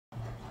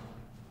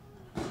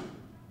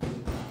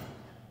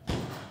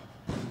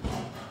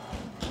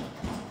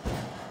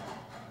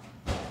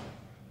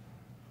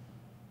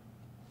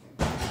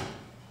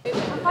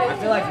I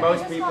feel like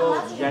most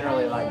people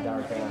generally like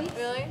dark hair.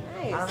 Really?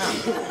 I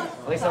don't know.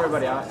 At least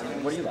everybody else.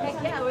 What do you like?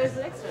 Heck yeah, where's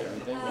the next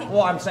one?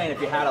 Well, I'm saying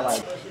if you had to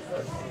like.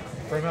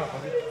 Frame out,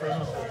 frame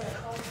out.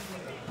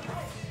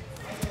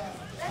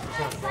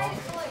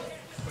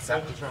 What's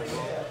that?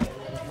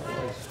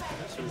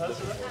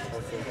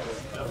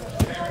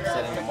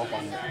 Setting them up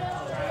on there,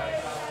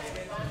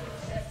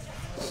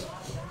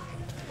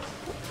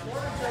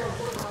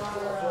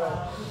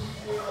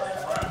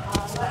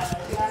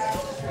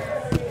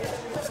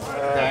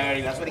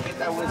 that's where to keep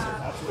that wizard.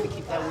 That's where to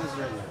keep that wizard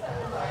in there.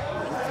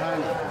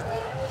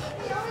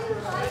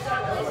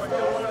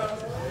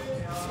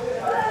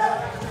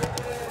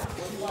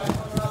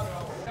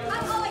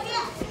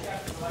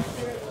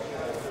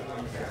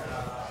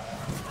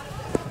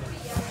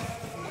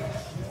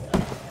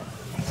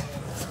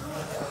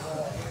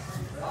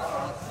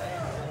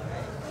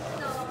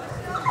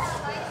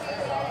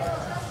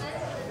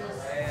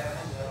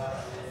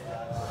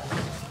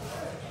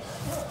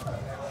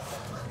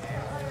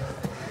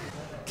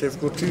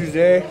 Typical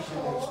Tuesday,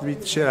 just beat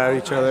the shit out of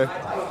each other.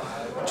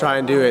 Try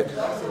and do it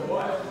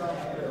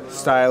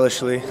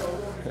stylishly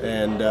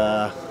and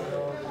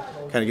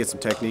kind of get some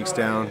techniques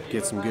down,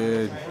 get some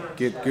good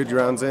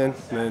rounds in,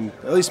 and then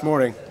at least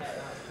morning.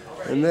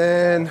 And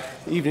then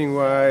evening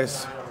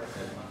wise,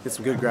 get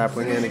some good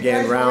grappling in,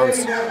 again rounds,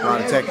 a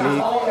lot of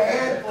technique.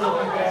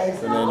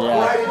 And then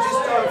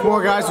yeah, if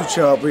more guys would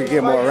show up, we could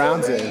get more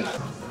rounds in.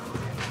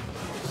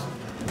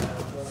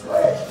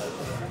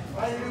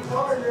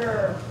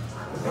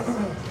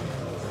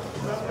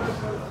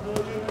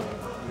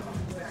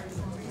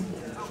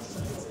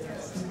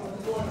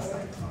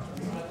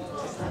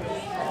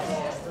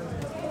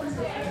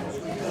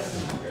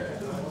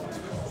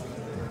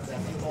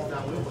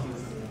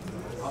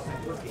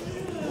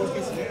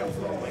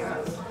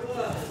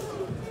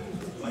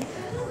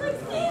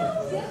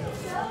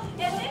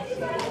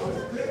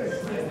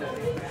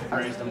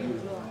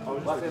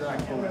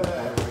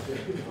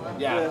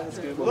 Yeah, that's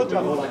good. Look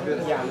like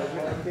this. Yeah,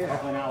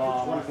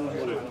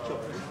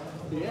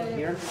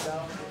 here.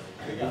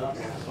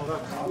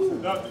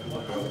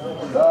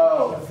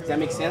 Does that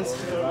make sense?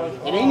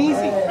 It ain't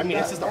easy. I mean,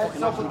 it's just a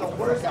fucking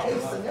workout. You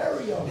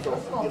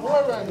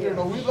boy right here,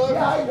 though. We love you. I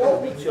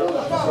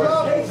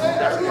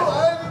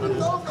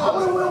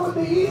would have went with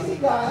the easy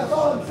guy. That's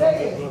all I'm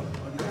saying.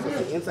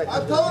 I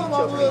told him I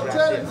would have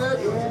changed that.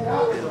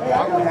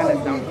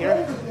 Down here.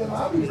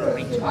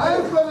 I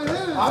ain't gonna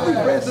hit it. I'll be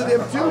friends with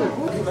him too.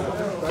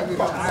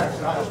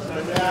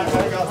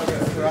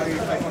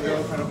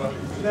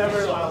 Never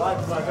in my life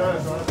have I done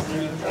it,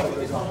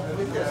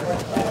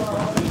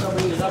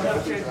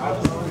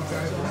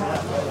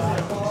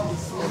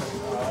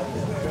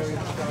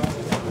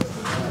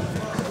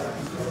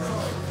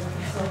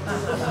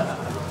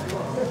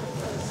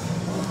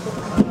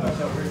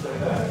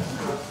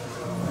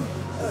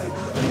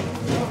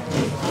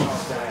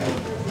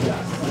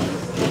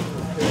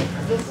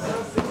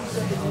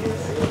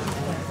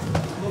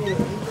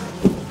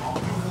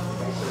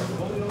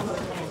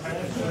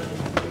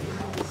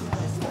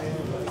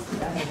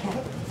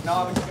 No,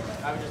 I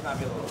would just not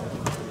be able to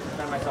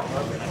turn myself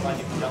over and I find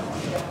you can jump on.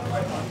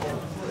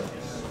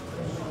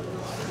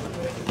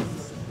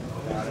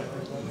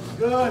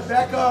 Good,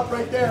 back up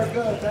right there.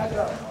 Good, back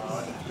up.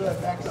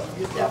 Good, back up.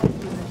 Get that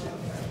position.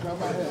 Grab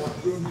my head.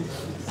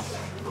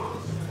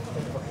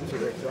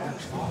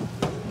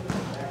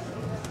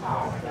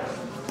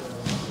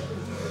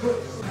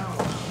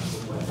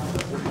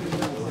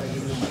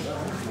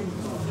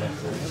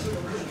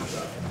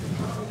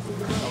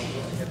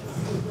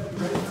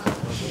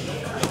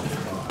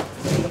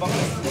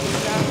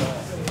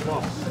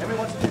 Every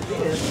once in a while,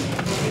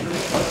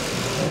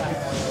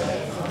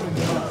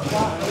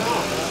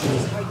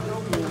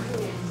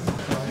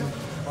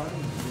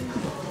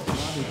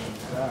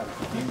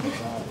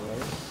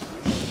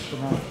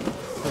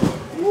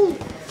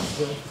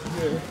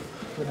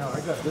 now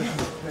I got this in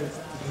the place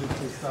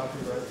to stop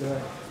you right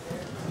there.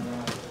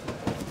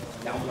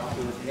 Down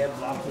blocking with the head,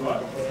 blocking with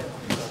the head.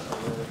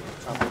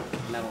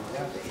 Now, the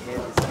head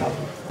is out.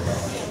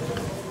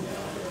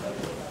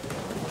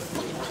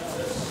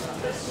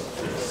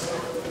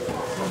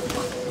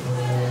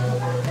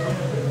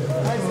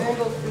 Nice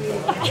angles,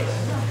 please.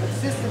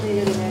 Consistently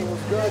hitting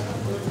angles. Good.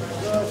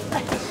 Good.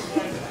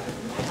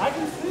 I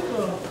can see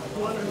the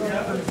one that we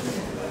have.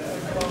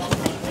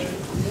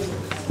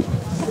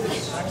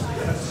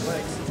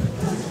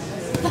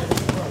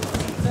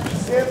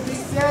 50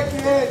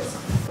 seconds.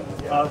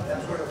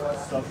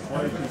 Stuff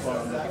 20 people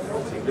on that.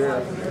 Yeah.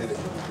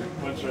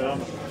 Went straight on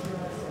them.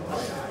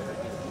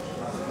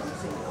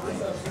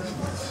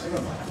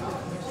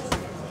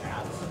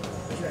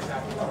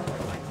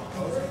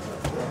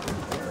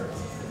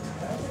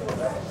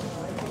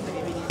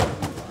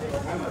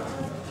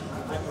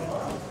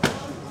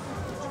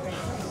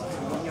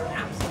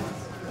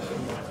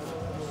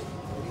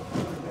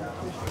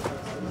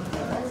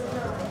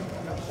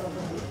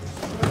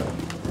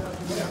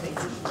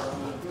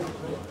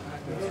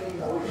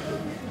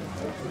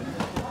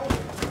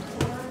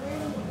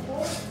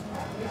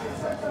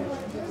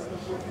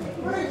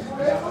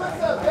 Great.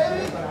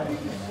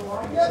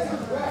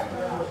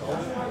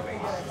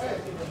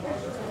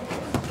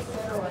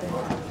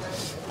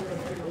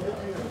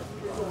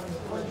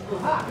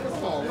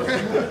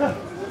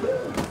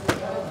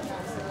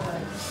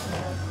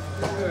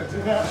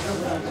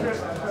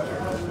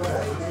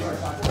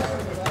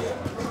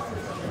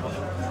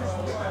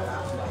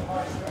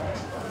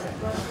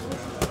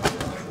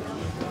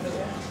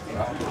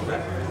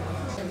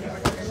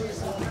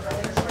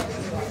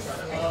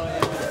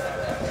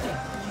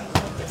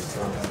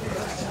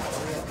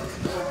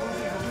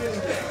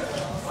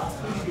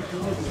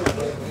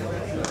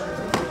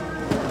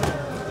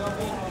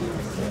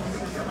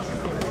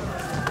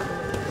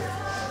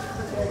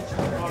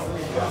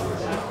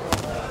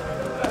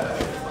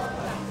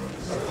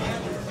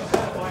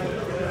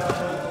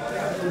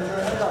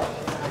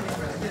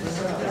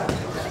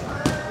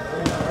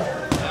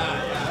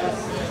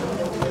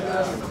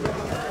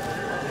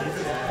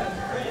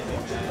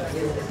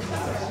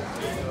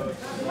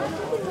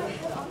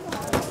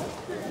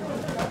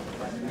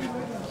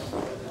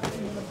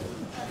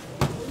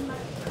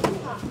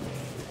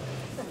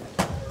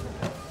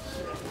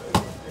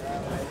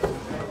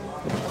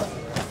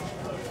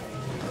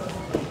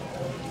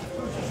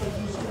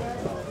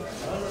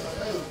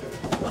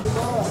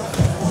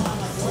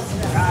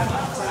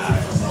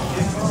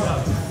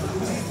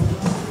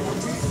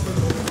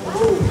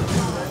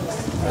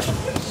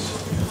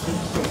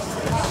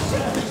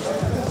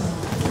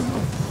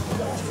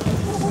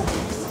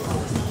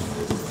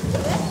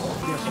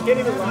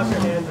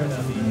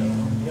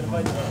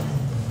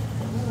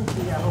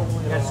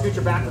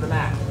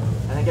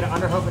 And then get an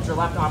underhook with your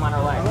left arm on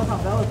her leg.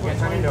 Yeah,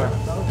 turn into her.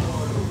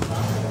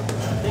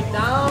 Take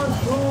down.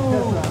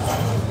 Boom.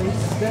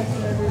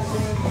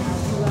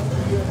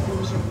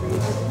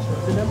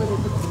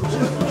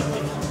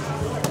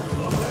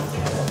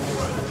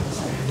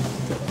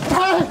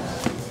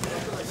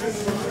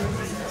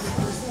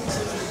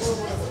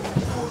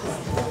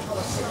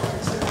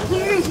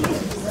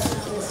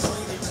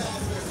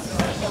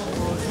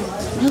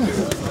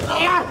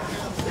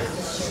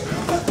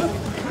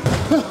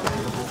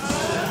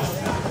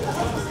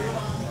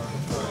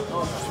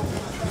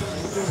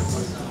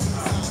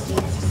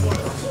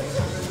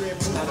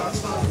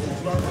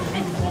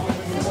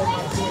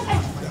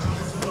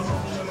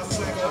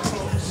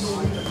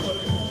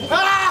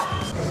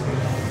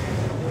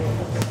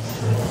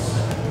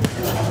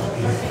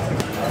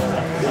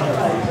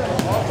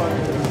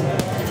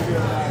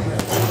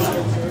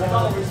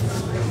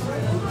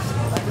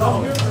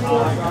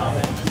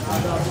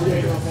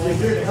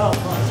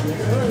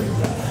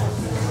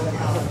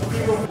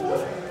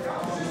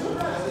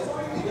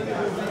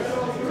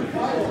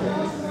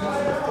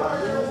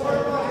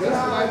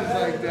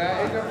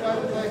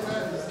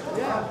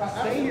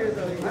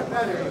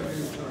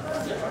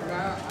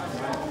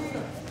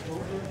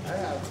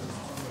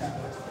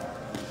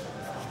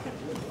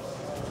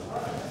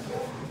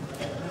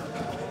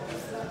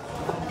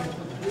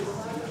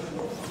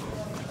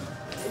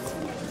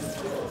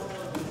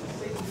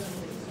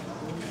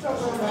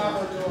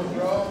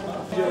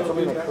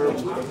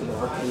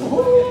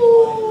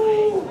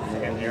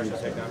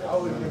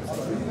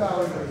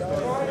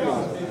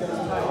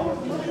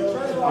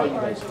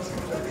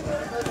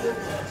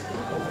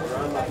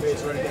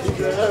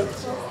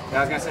 Yeah, I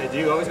was gonna say, do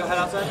you always go head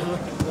outside?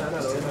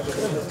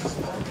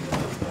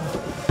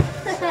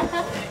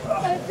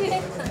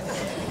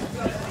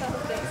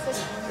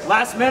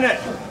 Last minute.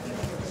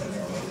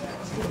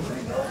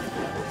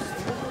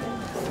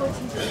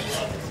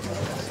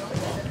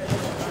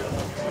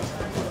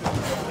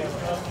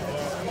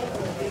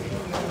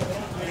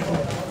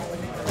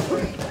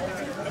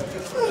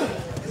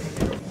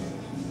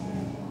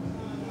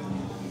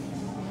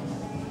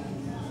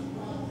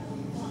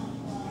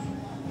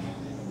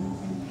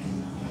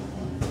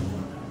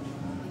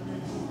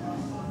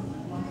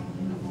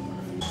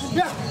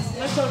 Yeah,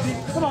 let's go, D.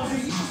 Come on, D.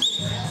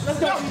 Let's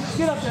go, D.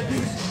 Get up there, D.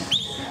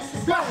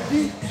 Got it, D.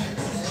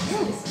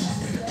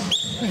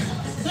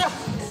 Yeah.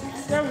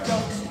 There we go.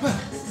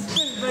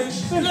 Finish,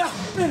 baby.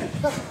 Finish. Finish.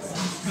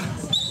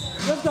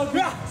 Let's go, D.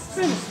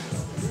 Finish.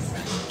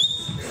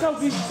 Go,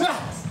 D.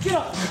 Get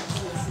up.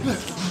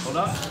 Hold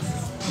up.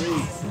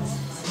 Breathe.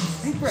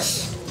 Deep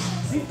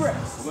breath. Deep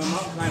breath. We're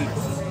mountain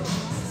climbers.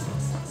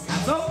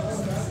 Hands up.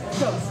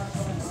 Go.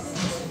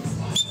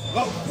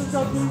 Go. Let's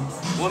go, D.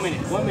 1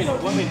 minute. 1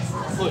 minute. 1 minute.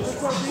 Push.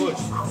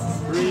 Push.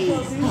 Breathe.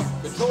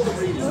 Control the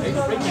breathing. Break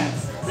that.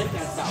 Break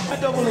that stop.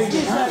 Double leg.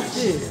 Get that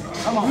shit.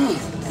 Come on.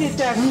 Get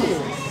that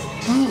shit.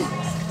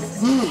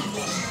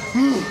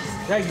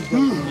 There you go.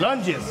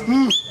 Lunges.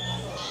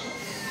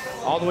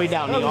 All the way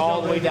down, knee.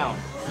 All the way down.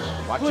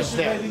 Watch your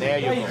step. There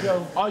you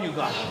go. All you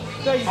got.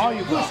 There you All go.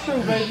 you Push got.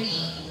 through, baby.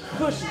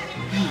 Push it.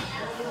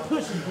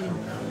 Push it, D.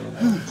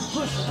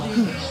 Push it, D.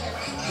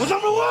 What's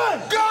number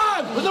 1?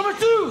 God! What's number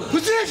 2?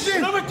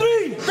 Position! Number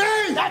 3.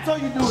 Bang! That's how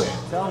you do it.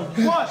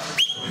 One.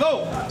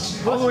 Go.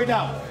 All the way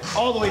down.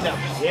 All the way down.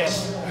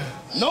 Yes.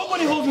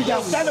 Nobody holds you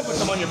down. Stand up with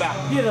them on your back.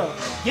 Get up.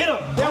 Get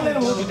up. Don't let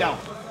them hold you down.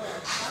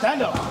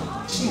 Stand up.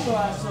 Keep your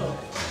ass up.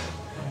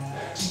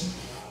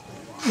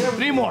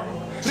 3 more.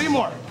 3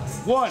 more.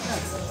 1,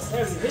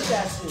 There we go. Hit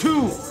that shit.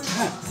 2,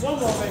 1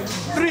 more, baby.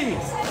 3.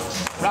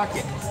 Rock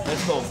it.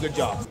 Let's go. Good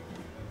job.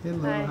 Hello,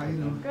 how you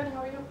doing? Good,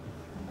 how are you?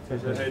 How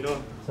you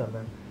doing? What's up,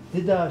 man?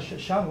 Did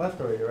Sean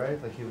left already,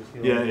 right? Like he was.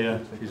 Yeah.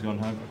 He's going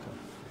home.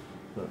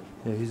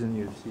 Yeah, he's in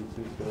UFC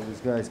too. So these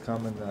guys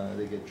come and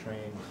they get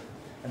trained.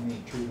 I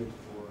mean, treated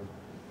for.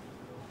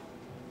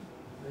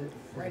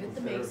 Right at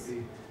the base.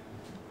 therapy.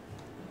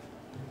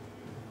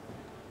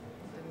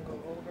 Then go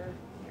over here.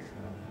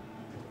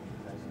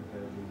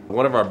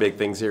 One of our big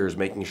things here is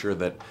making sure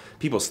that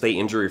people stay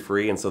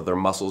injury-free, and so their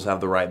muscles have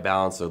the right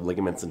balance, their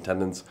ligaments and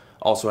tendons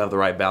also have the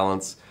right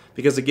balance.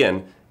 Because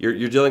again,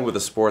 you're dealing with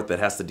a sport that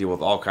has to deal with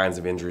all kinds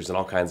of injuries and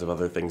all kinds of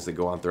other things that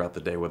go on throughout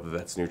the day, whether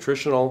that's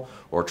nutritional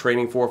or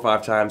training 4 or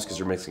 5 times because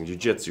you're mixing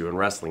jiu-jitsu and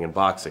wrestling and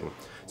boxing.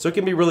 So it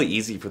can be really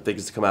easy for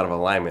things to come out of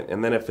alignment,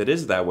 and then if it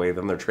is that way,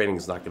 then their training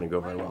is not going to go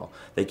very well.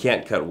 They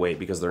can't cut weight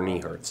because their knee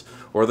hurts,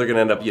 or they're going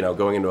to end up,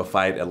 going into a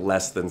fight at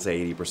less than,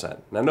 say, 80%.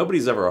 Now,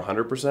 nobody's ever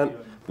 100%,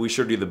 but we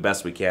sure do the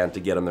best we can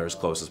to get them there as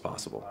close as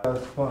possible.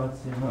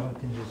 Spots, you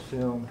can just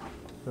film,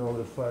 all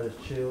the fighters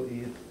chill,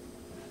 eat,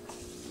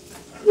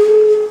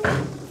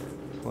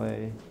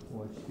 play,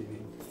 watch TV.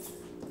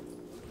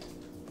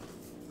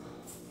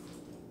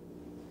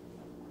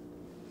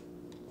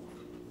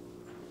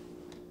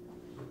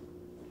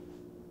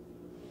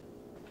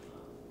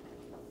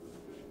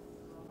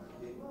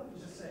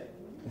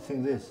 I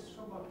think this.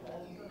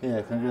 Yeah,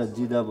 I can get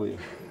DW.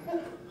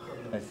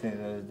 I think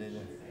that was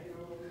DW.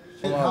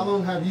 And how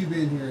long have you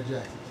been here,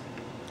 Jackson?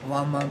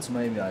 1 month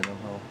maybe, I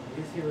don't know.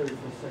 He's here ready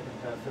for second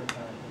half, third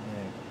time.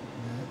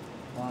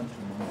 Yeah. On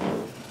to me.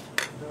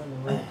 Doing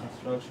the weight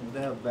construction.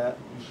 They have bat.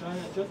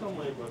 Ce tam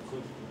mai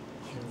bățuși?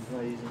 Да,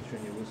 изин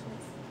что-нибудь высунул.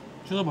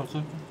 Что за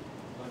борцовка?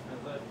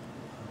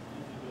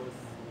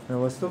 На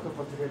восток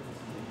потерять.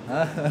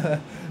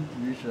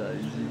 Миша,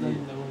 извини.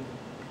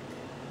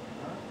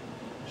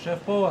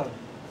 Шеф-повар.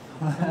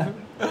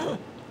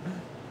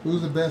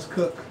 Who's the best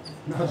cook?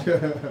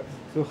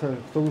 Слушай,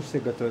 кто лучше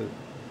всех готовит?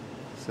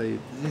 Said.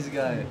 This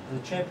guy, the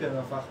champion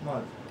of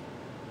Ahmad.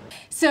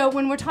 So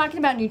when we're talking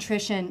about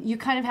nutrition, you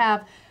kind of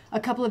have a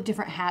couple of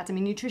different hats. I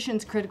mean, nutrition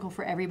is critical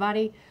for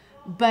everybody,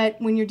 but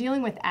when you're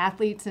dealing with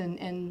athletes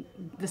and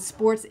the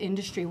sports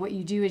industry, what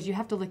you do is you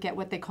have to look at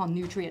what they call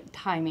nutrient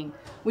timing,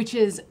 which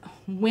is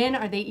when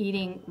are they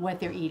eating what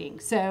they're eating.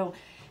 So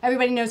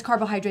everybody knows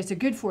carbohydrates are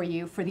good for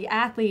you. For the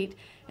athlete,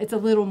 it's a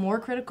little more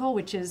critical,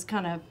 which is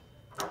kind of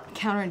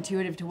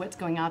counterintuitive to what's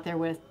going out there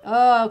with,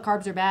 oh,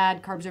 carbs are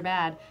bad, carbs are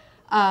bad.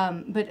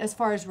 But as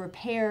far as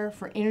repair,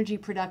 for energy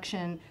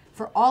production,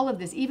 for all of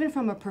this, even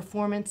from a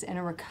performance and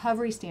a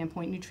recovery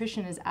standpoint,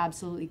 nutrition is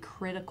absolutely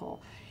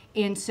critical.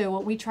 And so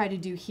what we try to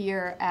do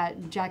here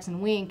at Jackson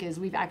Wink is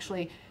we've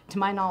actually, to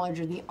my knowledge,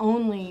 are the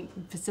only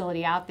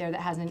facility out there that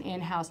has an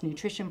in-house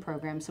nutrition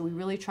program. So we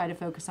really try to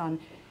focus on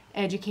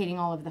educating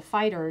all of the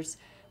fighters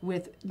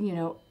with, you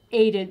know,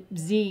 A to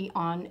Z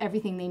on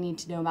everything they need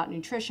to know about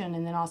nutrition,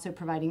 and then also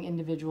providing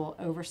individual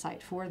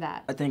oversight for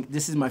that. I think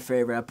this is my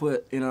favorite. I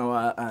put, you know,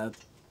 a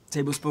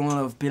tablespoon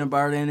of peanut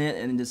butter in it,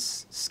 and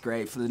it's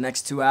great. For the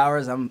next 2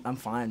 hours, I'm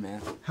fine, man.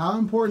 How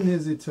important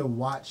is it to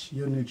watch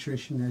your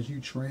nutrition as you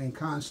train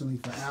constantly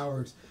for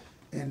hours?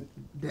 And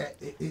that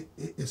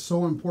it's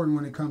so important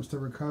when it comes to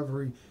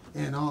recovery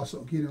and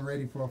also getting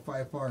ready for a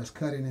fight, as far as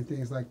cutting and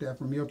things like that.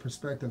 From your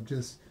perspective,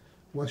 just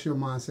what's your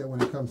mindset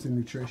when it comes to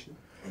nutrition?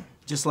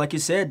 Just like you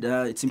said,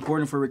 it's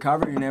important for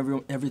recovery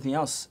and everything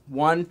else.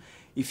 One,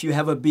 if you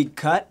have a big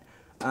cut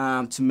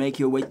to make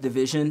your weight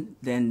division,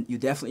 then you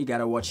definitely got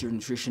to watch your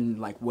nutrition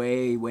like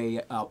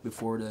way out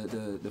before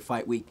the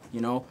fight week,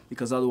 you know,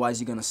 because otherwise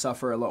you're going to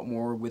suffer a lot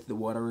more with the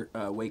water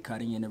weight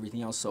cutting and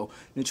everything else. So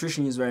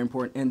nutrition is very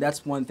important, and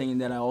that's one thing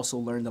that I also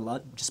learned a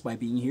lot just by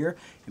being here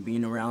and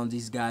being around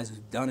these guys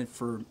who've done it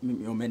for, you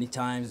know, many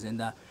times,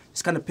 and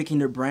just kind of picking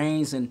their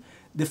brains and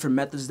different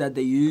methods that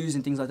they use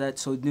and things like that.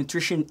 So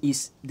nutrition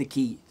is the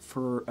key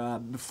for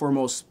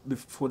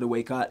before the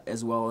weight cut,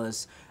 as well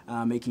as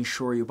making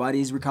sure your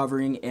body is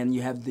recovering and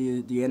you have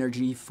the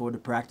energy for the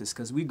practice,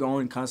 because we're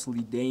going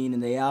constantly day in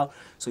and day out.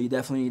 So you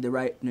definitely need the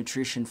right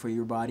nutrition for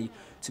your body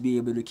to be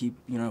able to keep,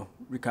 you know,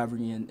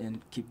 recovering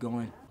and keep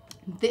going.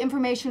 The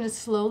information is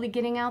slowly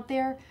getting out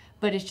there,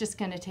 but it's just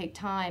going to take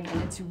time,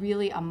 and it's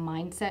really a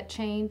mindset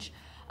change.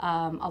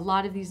 A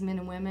lot of these men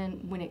and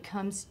women, when it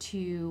comes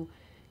to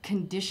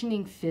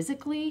conditioning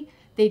physically,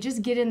 they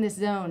just get in this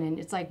zone, and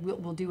it's like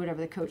we'll do whatever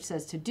the coach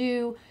says to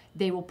do.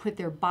 They will put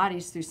their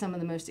bodies through some of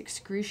the most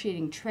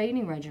excruciating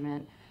training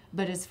regimen.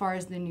 But as far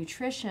as the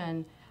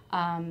nutrition,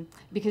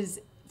 because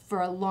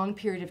for a long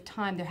period of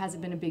time there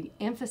hasn't been a big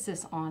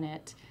emphasis on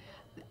it,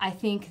 I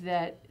think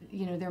that,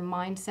 you know, their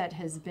mindset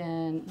has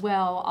been,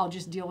 well, I'll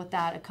just deal with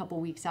that a couple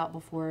weeks out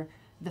before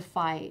the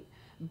fight.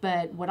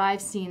 But what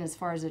I've seen as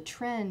far as a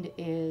trend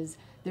is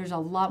there's a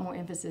lot more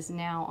emphasis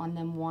now on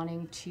them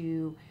wanting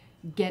to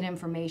get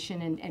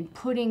information and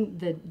putting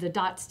the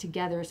dots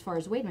together as far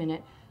as, wait a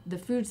minute, the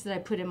foods that I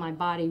put in my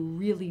body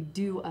really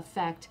do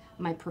affect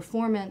my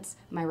performance,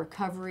 my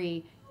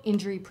recovery,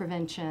 injury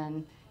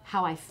prevention,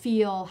 how I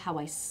feel, how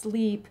I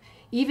sleep,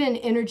 even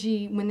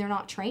energy when they're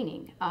not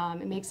training.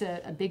 It makes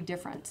a big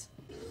difference.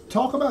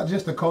 Talk about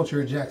just the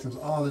culture at Jackson's,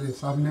 all of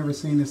this. I've never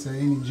seen this at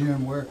any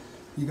gym where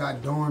you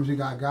got dorms, you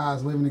got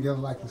guys living together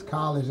like it's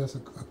college. That's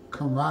a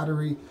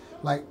camaraderie.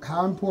 Like,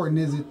 how important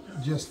is it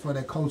just for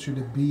that culture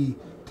to be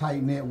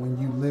tight-knit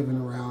when you living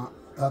around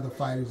other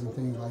fighters and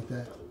things like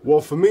that?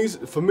 Well, to me, it's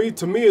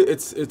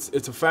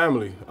a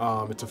family.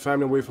 It's a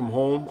family away from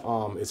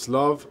home. It's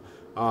love.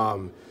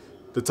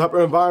 The type of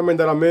environment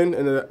that I'm in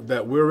and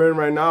that we're in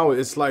right now,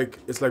 it's like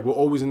we're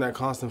always in that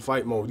constant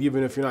fight mode.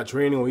 Even if you're not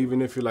training, or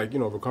even if you're, like, you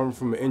know, recovering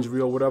from an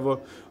injury or whatever,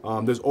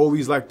 there's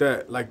always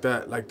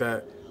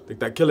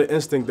that killer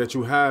instinct that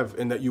you have,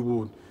 and that you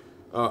will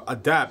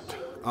adapt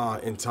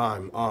in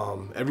time.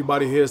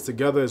 Everybody here is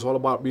together. It's all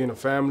about being a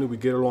family. We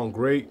get along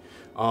great.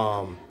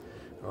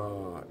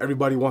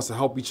 Everybody wants to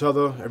help each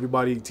other.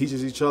 Everybody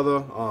teaches each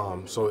other.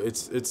 So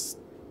it's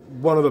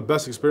one of the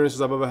best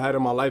experiences I've ever had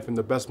in my life, and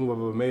the best move I've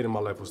ever made in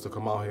my life was to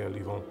come out here and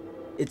leave home.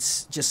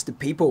 It's just the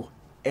people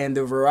and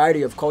the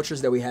variety of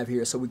cultures that we have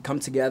here. So we come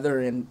together,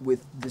 and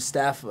with the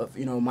staff of,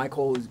 you know,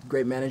 Michael is a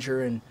great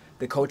manager, and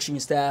the coaching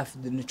staff,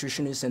 the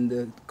nutritionists, and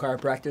the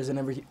chiropractors,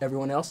 and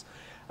everyone else.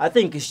 I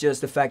think it's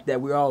just the fact that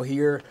we're all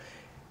here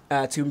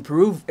to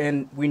improve,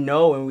 and we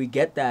know and we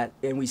get that,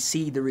 and we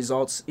see the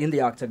results in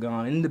the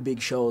octagon, in the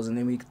big shows, and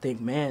then we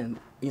think, man,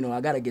 you know, I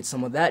got to get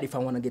some of that if I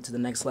want to get to the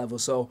next level.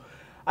 So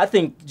I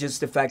think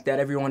just the fact that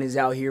everyone is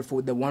out here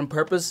for the one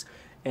purpose,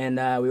 and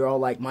we're all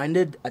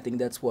like-minded, I think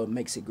that's what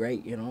makes it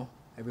great, you know.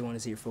 Everyone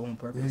is here for one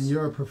purpose. And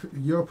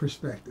your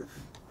perspective.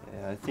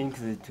 I think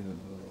that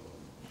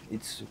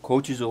it's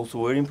coach is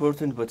also very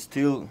important, but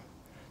still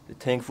the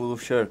tank full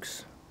of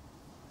sharks,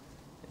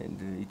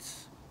 and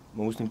it's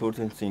most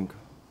important thing,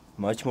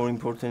 much more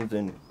important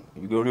than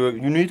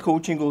you need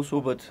coaching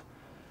also, but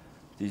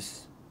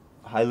these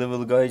high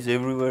level guys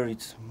everywhere,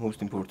 it's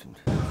most important.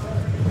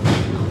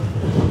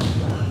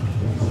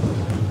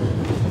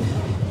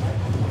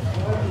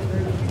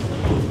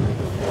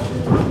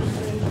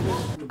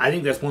 I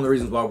think that's one of the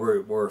reasons why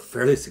we're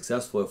fairly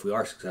successful, if we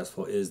are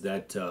successful, is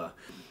that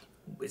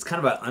it's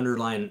kind of an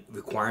underlying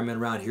requirement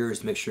around here is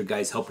to make sure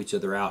guys help each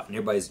other out and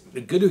everybody's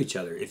good to each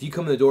other. If you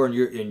come in the door and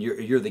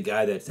you're the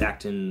guy that's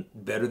acting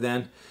better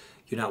than,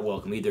 you're not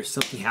welcome. Either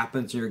something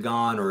happens and you're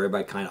gone, or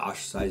everybody kind of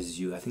ostracizes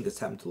you. I think that's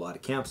happened to a lot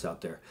of camps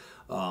out there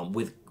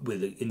with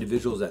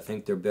individuals that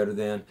think they're better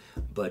than.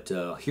 But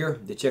here,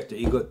 they check their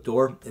ego at the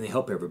door and they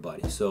help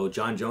everybody. So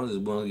John Jones is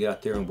willing to get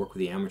out there and work with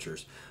the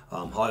amateurs.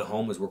 Holly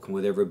Holm is working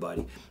with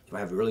everybody. If I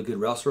have a really good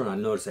wrestler and I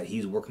notice that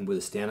he's working with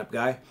a stand-up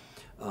guy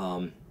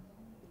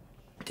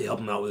to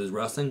help him out with his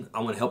wrestling, I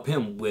want to help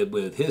him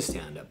with his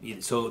stand-up.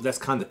 So that's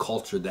kind of the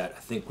culture that I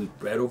think we've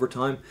bred over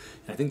time,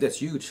 and I think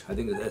that's huge. I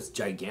think that's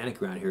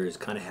gigantic around here, is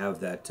kind of have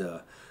that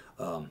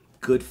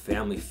good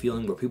family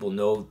feeling where people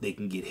know they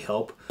can get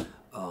help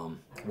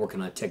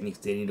working on techniques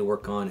they need to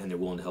work on, and they're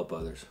willing to help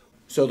others.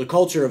 So the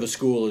culture of a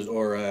school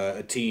or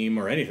a team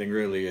or anything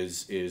really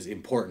is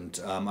important.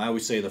 I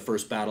always say the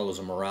first battle is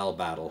a morale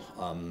battle.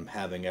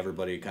 Having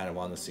everybody kind of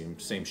on the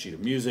same sheet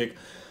of music,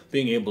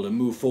 being able to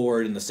move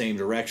forward in the same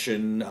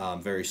direction,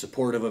 very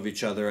supportive of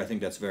each other. I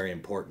think that's very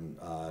important.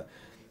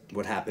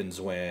 What happens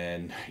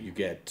when you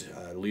get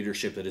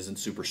leadership that isn't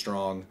super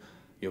strong,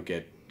 you'll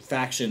get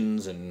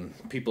factions and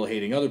people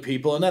hating other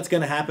people, and that's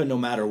going to happen no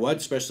matter what,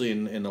 especially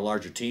in the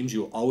larger teams.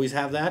 You'll always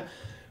have that.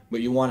 But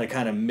you want to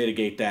kind of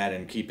mitigate that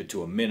and keep it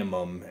to a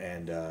minimum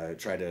and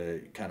try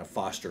to kind of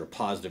foster a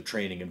positive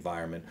training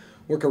environment.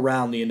 Work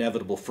around the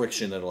inevitable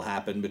friction that will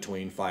happen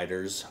between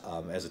fighters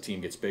as a team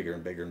gets bigger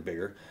and bigger and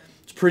bigger.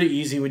 It's pretty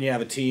easy when you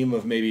have a team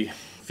of maybe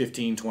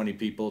 15, 20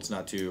 people. It's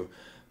not too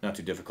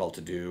difficult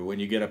to do. When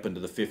you get up into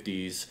the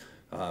 50s,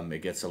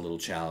 it gets a little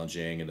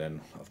challenging, and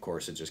then, of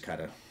course, it just kind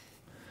of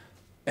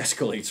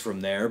escalates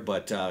from there.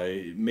 But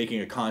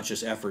making a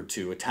conscious effort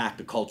to attack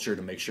the culture,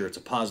 to make sure it's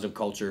a positive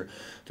culture,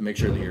 to make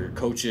sure that your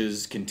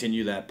coaches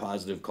continue that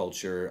positive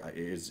culture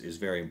is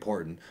very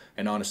important.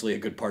 And honestly, a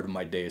good part of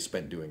my day is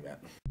spent doing that.